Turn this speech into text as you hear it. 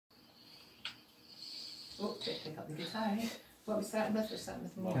Oh, pick up the guitar. What are we starting with? We're starting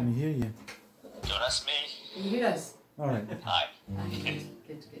with more. Can you hear you? No, that's me. Can you hear us? Alright. Hi.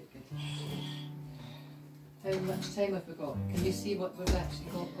 Good. How much time have we got? Can you see what we've actually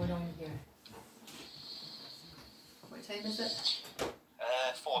got going on here? What time is it?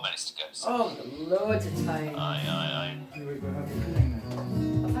 4 minutes to go. So. Oh, loads of time. Aye. We've got the pudding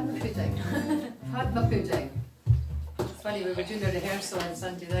now. I've had my pudding. I've had my pudding. It's funny, we were doing a rehearsal on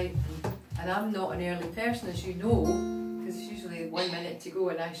Sunday night, and I'm not an early person, as you know, because it's usually 1 minute to go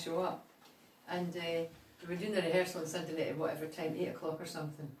and I show up. And we were doing the rehearsal on Sunday night at whatever time, 8 o'clock or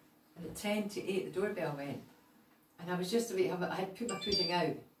something. And at 10 to 8 the doorbell went. And I was just about to have it, I had put my pudding out.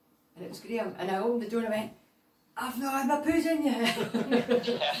 And it was Graham, and I opened the door and I went, I've not had my pudding yet.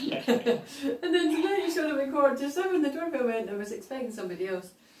 And then tonight you showed up at 6:45, the doorbell went, and I was expecting somebody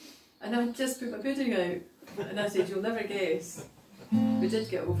else. And I just put my pudding out. And I said, you'll never guess. We did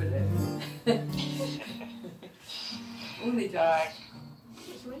get over it. Only dark.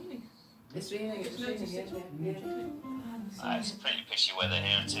 It's raining. It's raining, yeah. It's pretty pishy weather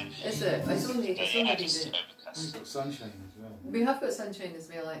here too. Is it? It's only just been... overcast. We've got sunshine as well. We have got sunshine as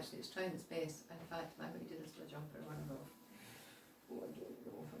well, actually. It's trying its best. In fact, I'm going to do this with a jumper on and off. Oh, I don't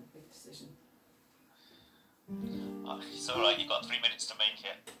know. I'm a big decision. Oh, it's alright, you've got 3 minutes to make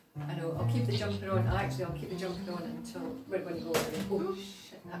it. I know. I'll keep the jumper on. Actually, I'll keep the jumper on until we're going to go. Oh,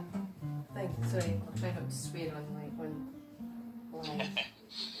 shit, that thing. Sorry, I'll try not to swear on live.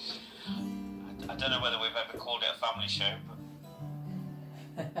 I don't know whether we've ever called it a family show,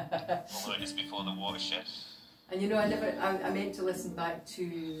 but although it is before the watershed. And you know, I meant to listen back to,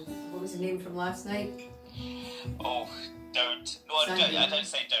 what was the name from last night? Oh, don't. No, I don't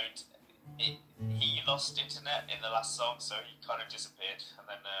say don't. He lost internet in the last song, so he kind of disappeared. And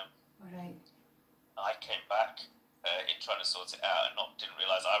then Alright. I came back in trying to sort it out and didn't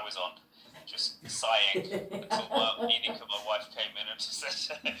realise I was on, just sighing until Monica, my wife, came in and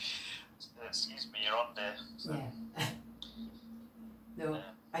said, excuse me, you're on there. So, yeah. No,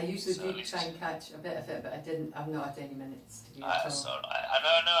 I usually do try and catch a bit of it, but I didn't. I've not had any minutes to do it. That's all right.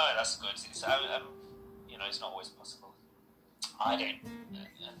 I know, that's good. It's, you know, it's not always possible. I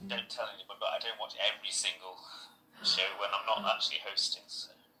don't tell anybody, but I don't watch every single show when I'm not actually hosting.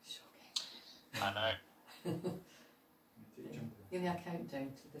 So. I know. Give me a countdown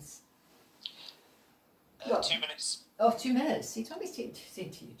to this. 2 minutes. Oh, 2 minutes. He told me to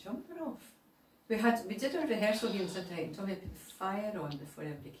take your jumper off. We did a rehearsal here on Sunday night and told me to put the fire on before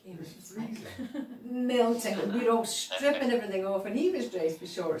everybody came. It was like melting, and we were all stripping everything off, and he was dressed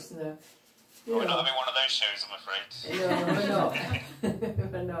with shorts and a. We're not having one of those shows, I'm afraid. No, we're not.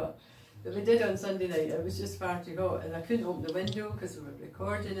 We're not. But we did on Sunday night. It was just far too hot, and I couldn't open the window because we were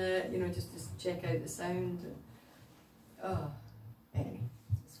recording it. You know, just to check out the sound. And, oh, anyway,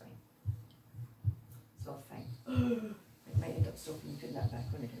 it's fine. It's all fine. It might end up stopping and putting that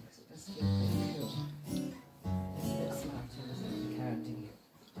back on again because it does feel pretty cool. It's a bit smarter, isn't it? The character here.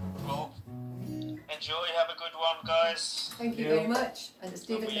 Well, enjoy, have a good one, guys. Thank you very much. And it's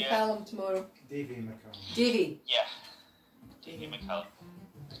David McCallum tomorrow. Davey McCallum. Davey. Yeah, Davey McCallum.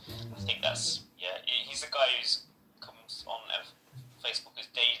 I think that's, yeah, he's the guy who's comes on Facebook as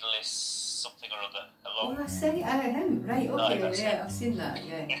Daedalus something or other. Hello. Oh, I see him. Right, okay, yeah, I've seen that,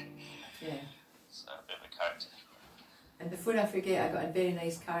 yeah. Yeah. So a bit of a character. And before I forget, I got a very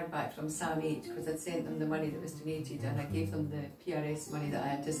nice card back from Sam H because I'd sent them the money that was donated and I gave them the PRS money that I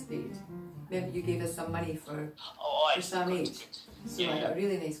anticipated. Remember you gave us some money for Sam H? Good. So yeah, I got a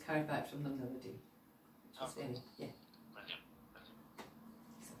really nice card back from them the other day. It's very, yeah. Brilliant.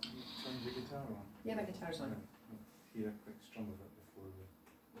 Turn the guitar on. Yeah, my guitar's on. Hear a quick strum of it before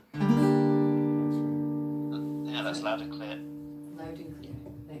we... Yeah, that's loud and clear. Loud and clear.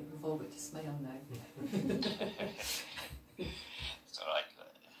 Right, we've all got to smile now. It's alright.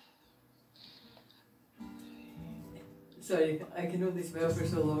 Sorry, I can hold this well for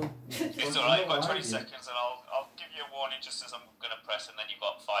so long. It's alright, you've got 20 seconds and I'll give you a warning just as I'm going to press and then you've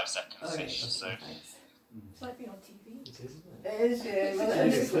got 5 seconds-ish. Okay, so. thanks. It's like being on TV. It is, isn't it? It is, yeah. Well,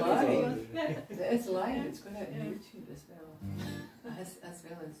 it is live. It is live. It's going out on YouTube as well. As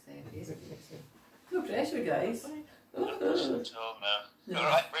well as Facebook. So. No pressure, guys. No pressure at all, no.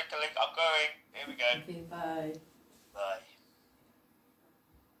 Alright, Rickling, I'm going. Here we go. Okay, bye. Bye.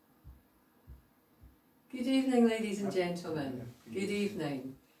 Good evening, ladies and gentlemen. Good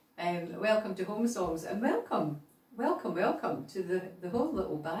evening. Welcome to Home Songs and welcome to the whole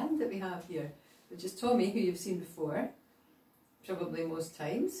little band that we have here. Which is Tommy, who you've seen before, probably most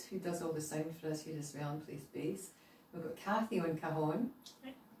times, who does all the sound for us here as well and plays bass. We've got Cathy on cajon,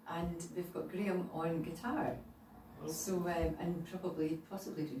 and we've got Graham on guitar. So, and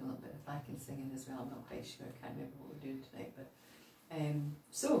possibly doing a little bit of backing singing as well. I'm not quite sure. I can't remember what we're doing tonight. But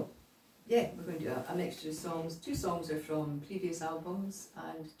so, yeah, we're going to do a mixture of songs. 2 songs are from previous albums,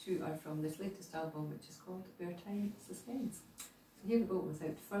 and 2 are from this latest album, which is called Time Suspends. So here we go.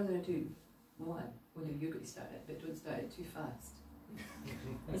 Without further ado, 1. Well, no, you're going to start it, but don't start it too fast.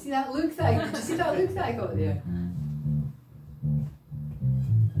 You see that look that did you see that look that I got there?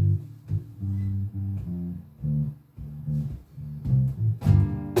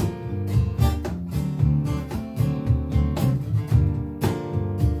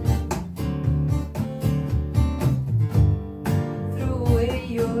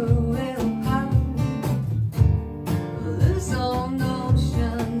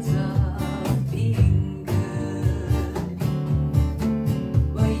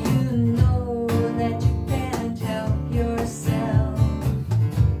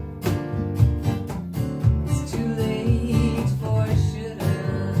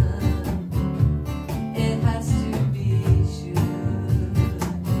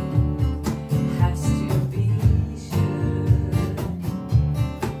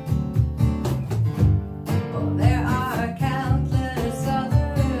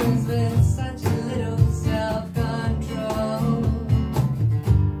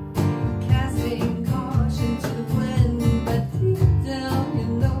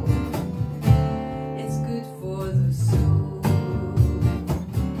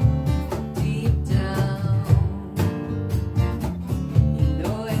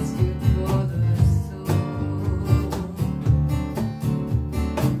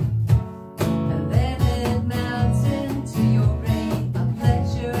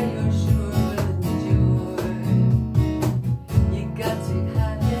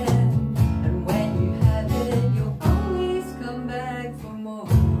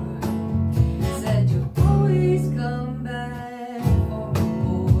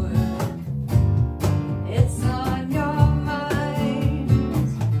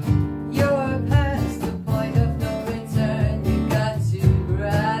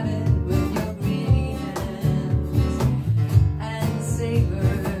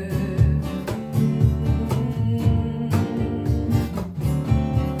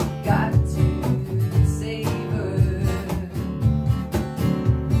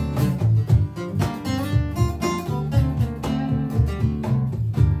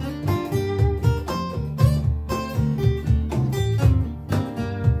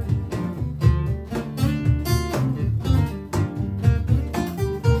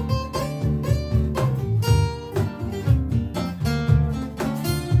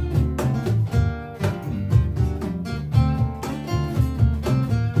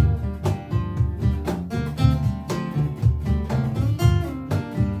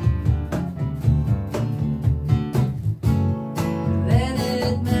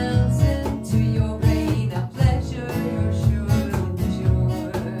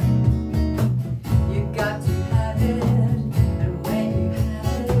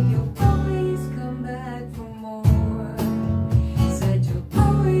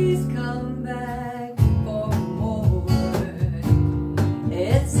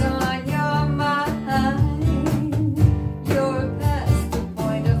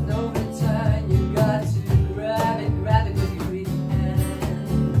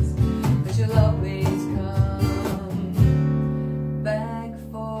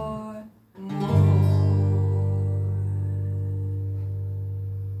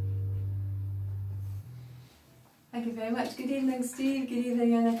 Thank you very much. Good evening, Steve. Good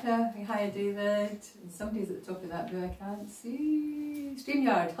evening, Annika. Hi, David. And somebody's at the top of that who I can't see.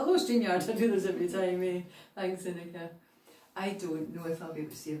 StreamYard. Hello, StreamYard. I do this every time. Eh? Thanks, Annika. I don't know if I'll be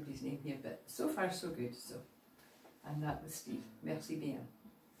able to see everybody's name here, but so far so good. So, and that was Steve. Merci bien.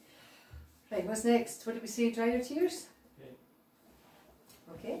 Right, what's next? What did we say? Dry Your Tears? Okay.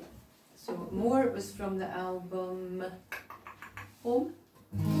 Okay. So, More was from the album Home,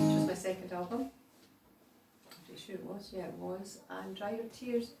 which was my second album. I'm pretty sure it was. Yeah, it was. And Dry Your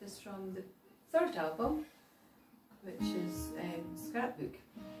Tears is from the third album, which is Scrapbook.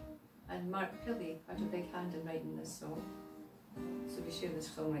 And Marc Pilley had a big hand in writing this song. So we share the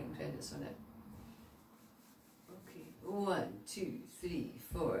songwriting credits on it. Okay, 1, 2, 3,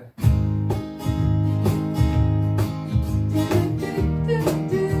 4.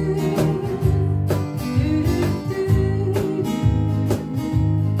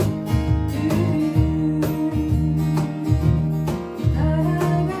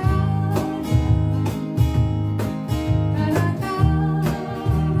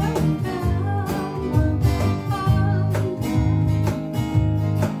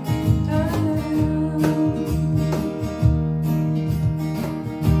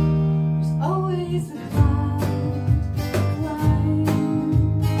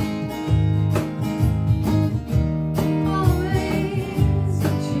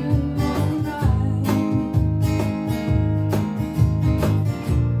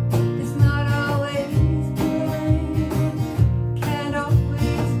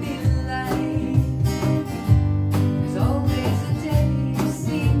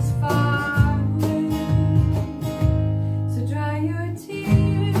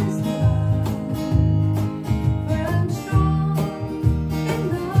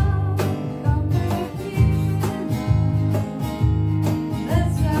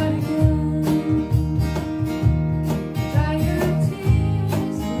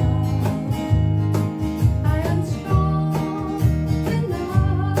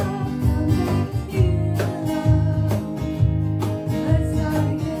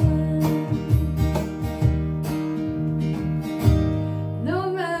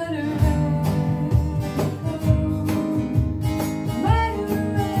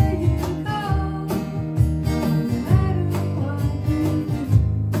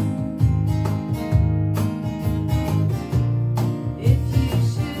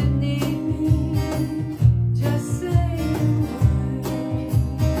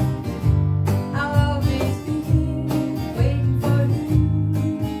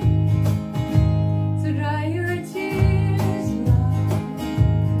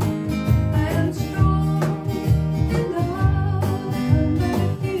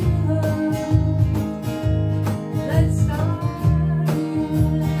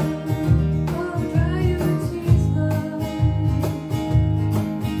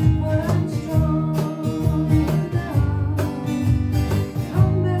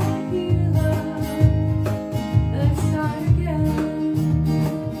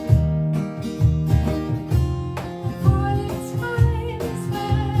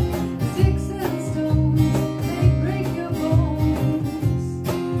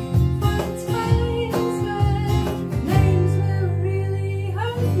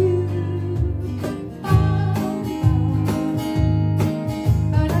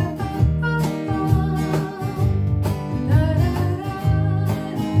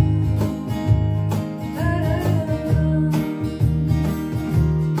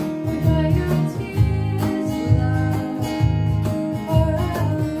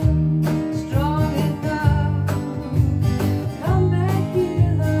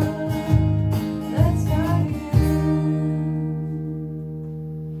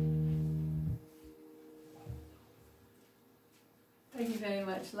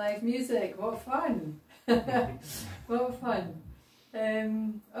 much live music. What fun! What fun!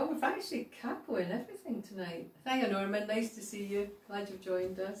 Oh, we've actually capo and everything tonight. Hiya Norman, nice to see you. Glad you've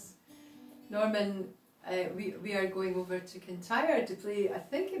joined us. Norman, we are going over to Kintyre to play, I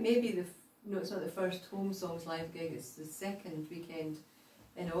think it may be no, it's not the first Home Songs live gig, it's the second weekend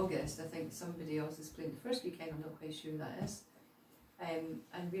in August. I think somebody else is playing the first weekend, I'm not quite sure who that is.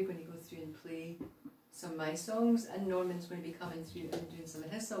 And we're going to go through and play some of my songs, and Norman's going to be coming through and doing some of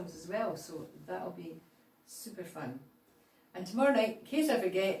his songs as well, so that'll be super fun. And tomorrow night, in case I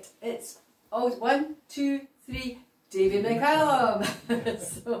forget, it's always 1, 2, 3, Davy McCallum.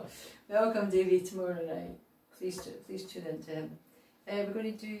 So welcome Davy tomorrow night. Please tune in to him. We're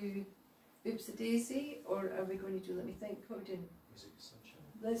going to do Oops a Daisy, or are we going to do, let me think, what are we doing? Music is Sunshine.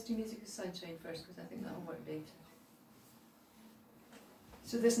 Let's do Music is Sunshine first, because I think that'll work better.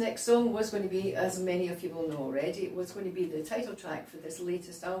 So this next song was going to be, as many of you will know already, it was going to be the title track for this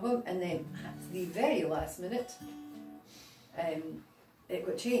latest album, and then at the very last minute it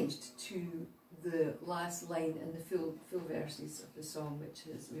got changed to the last line in the full verses of the song, which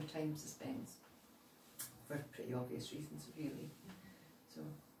is Where Time Suspends, for pretty obvious reasons really. So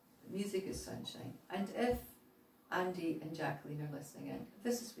Music is Sunshine. And if Andy and Jacqueline are listening in,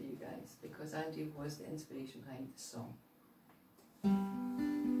 this is for you guys, because Andy was the inspiration behind this song.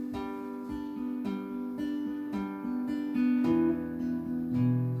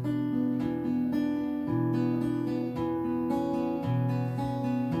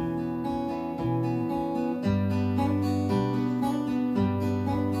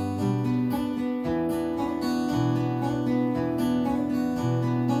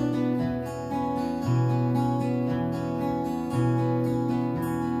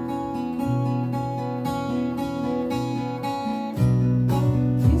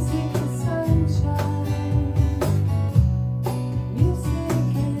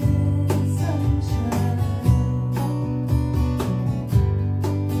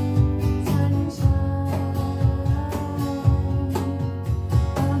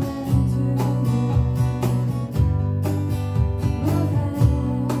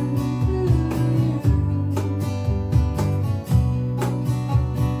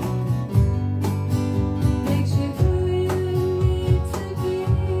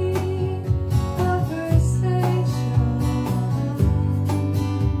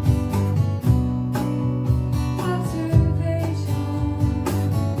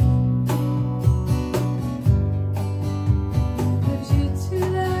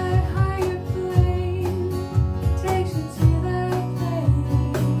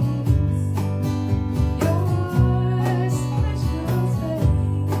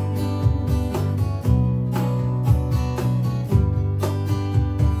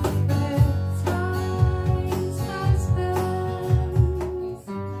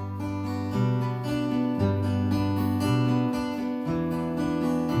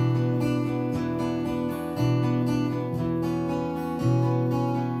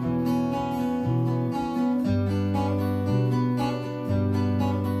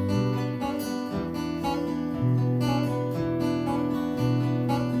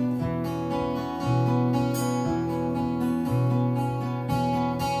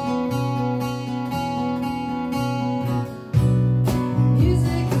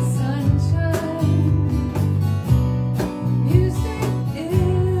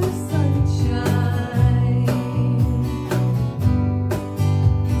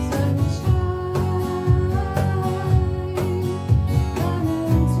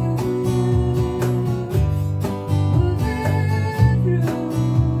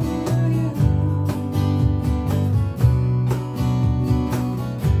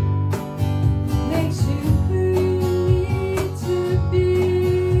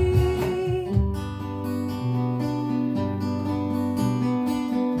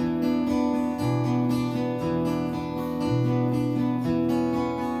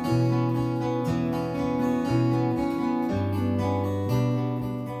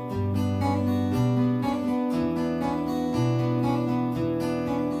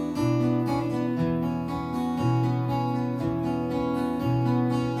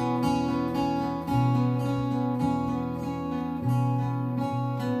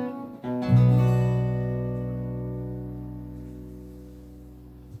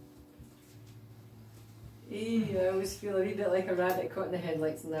 Feel a wee bit like a rabbit caught in the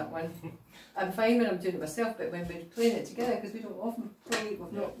headlights in that one. I'm fine when I'm doing it myself, but when we're playing it together, because we don't often play,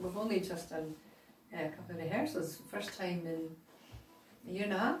 we've only just done a couple of rehearsals, first time in a year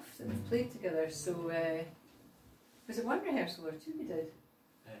and a half that we've played together. So was it one rehearsal or two we did?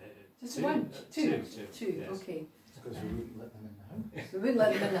 Just two, one? Two. Yeah. Okay. because we wouldn't let them in the house. We wouldn't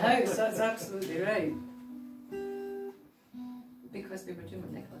let them in the house, that's absolutely right. Because we were doing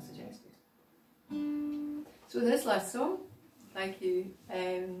what Nicola suggested. So this last song, thank you.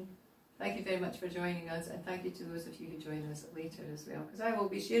 Thank you very much for joining us, and thank you to those of you who join us later as well, because I will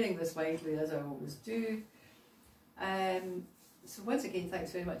be sharing this widely as I always do. So once again,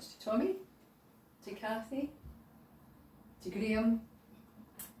 thanks very much to Tommy, to Cathy, to Graham.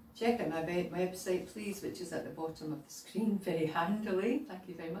 Check out my website, please, which is at the bottom of the screen very handily. Thank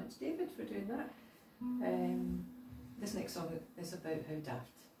you very much, David, for doing that. This next song is about how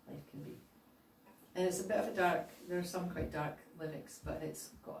daft life can be. And it's a bit of a dark, there are some quite dark lyrics, but it's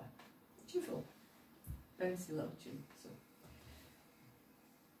got a cheerful, bouncy little tune. So,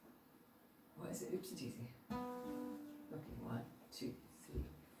 what is it? Oopsie daisy. Okay, 1, 2, 3,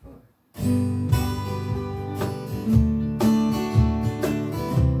 4.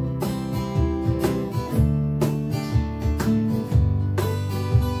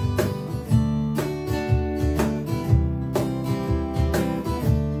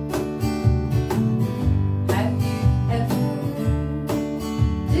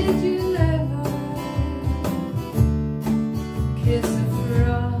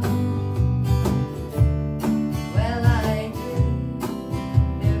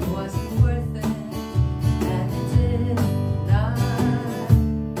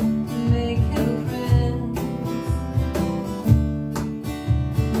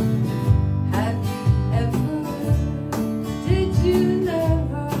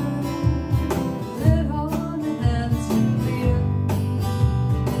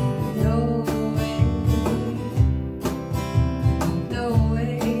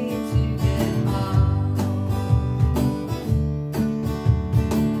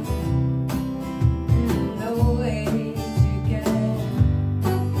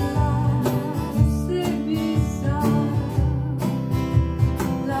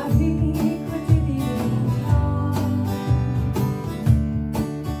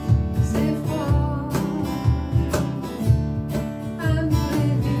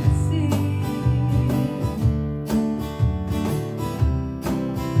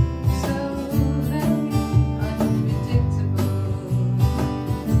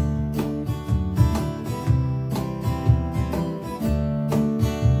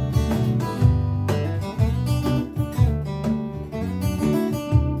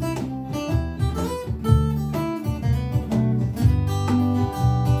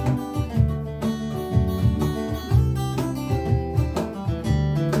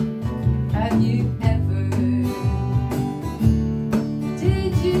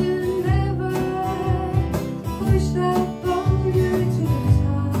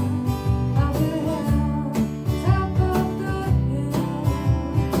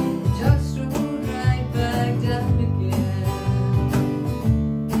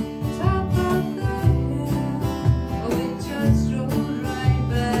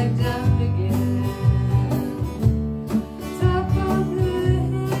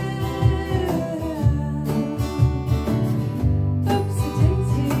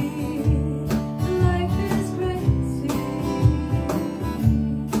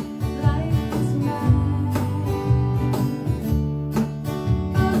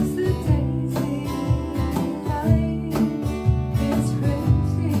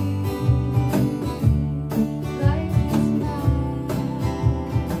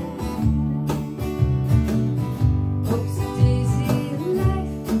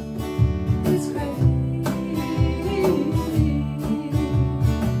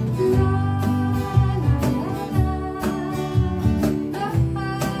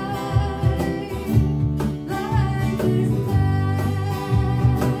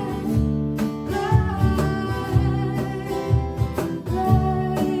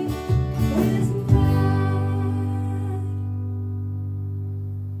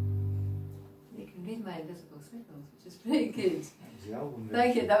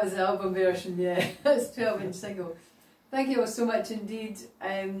 Thank you, that was the album version, yeah. That's 12-inch single. Thank you all so much indeed.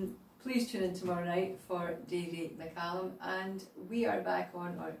 Please tune in tomorrow night for Davy McCallum, and we are back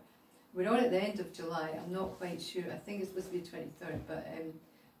on, or we're on at the end of July. I'm not quite sure, I think it's supposed to be the 23rd, but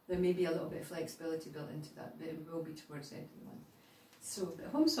there may be a little bit of flexibility built into that, but it will be towards the end of the month. So the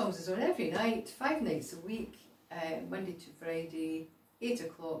Home Songs is on every night, 5 nights a week, Monday to Friday, 8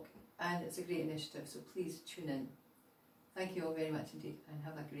 o'clock, and it's a great initiative, so please tune in. Thank you all very much indeed, and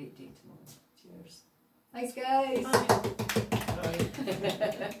have a great day tomorrow. Cheers. Thanks, guys. Bye.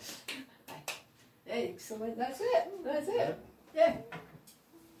 Bye. Excellent. That's it. That's it. Yeah.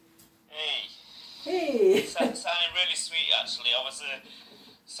 Hey. Hey. Sounding really sweet, actually. I was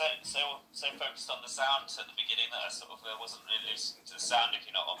so focused on the sound at the beginning that I sort of wasn't really listening to the sound, if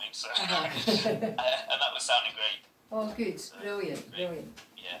you know what I mean. So, and that was sounding great. Oh, good. So, Brilliant. great. Brilliant.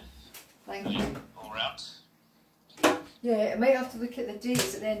 Yeah. Thank Brilliant. you. All round. Yeah, I might have to look at the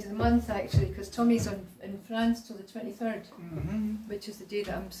dates at the end of the month actually, because Tommy's in France till the 23rd, which is the day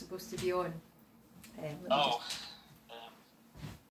that I'm supposed to be on. Let me Oh, just